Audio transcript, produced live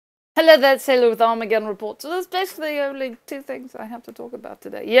Hello there, Sailor with Armageddon Report. So there's basically only 2 things I have to talk about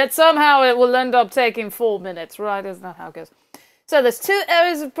today. Yet somehow it will end up taking 4 minutes, right? Isn't that how it goes? So there's 2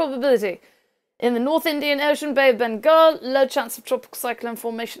 areas of probability. In the North Indian Ocean, Bay of Bengal, low chance of tropical cyclone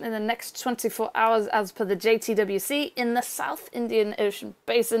formation in the next 24 hours as per the JTWC. In the South Indian Ocean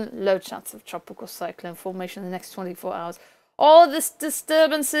Basin, low chance of tropical cyclone formation in the next 24 hours. All the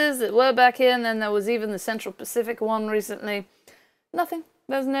disturbances that were back here, and then there was even the Central Pacific one recently. Nothing.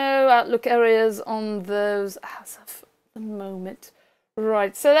 There's no outlook areas on those as of the moment.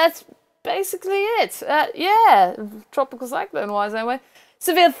 Right, so that's basically it. Yeah, tropical cyclone-wise anyway.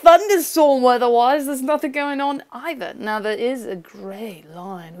 Severe thunderstorm weather-wise, there's nothing going on either. Now, there is a grey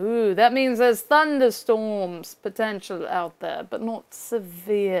line. Ooh, that means there's thunderstorms potential out there, but not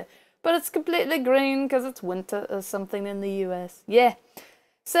severe. But it's completely green because it's winter or something in the US. Yeah.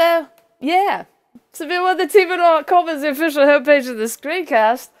 So, yeah. SevereWeatherTV.com is the official homepage of the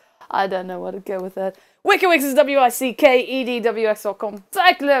screencast. I don't know where to go with that. WikiWix is WICKEDWX.com.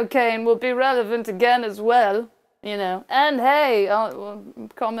 Cyclone will be relevant again as well, you know. And hey, I'll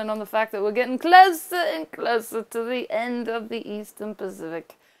comment on the fact that we're getting closer and closer to the end of the Eastern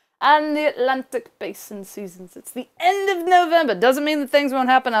Pacific and the Atlantic Basin seasons. It's the end of November. Doesn't mean that things won't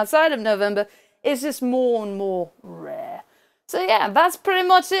happen outside of November. It's just more and more rare. So yeah, that's pretty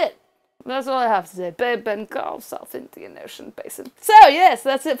much it. That's all I have to say. Bay of Bengal, South Indian Ocean Basin. So yes,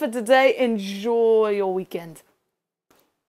 that's it for today. Enjoy your weekend.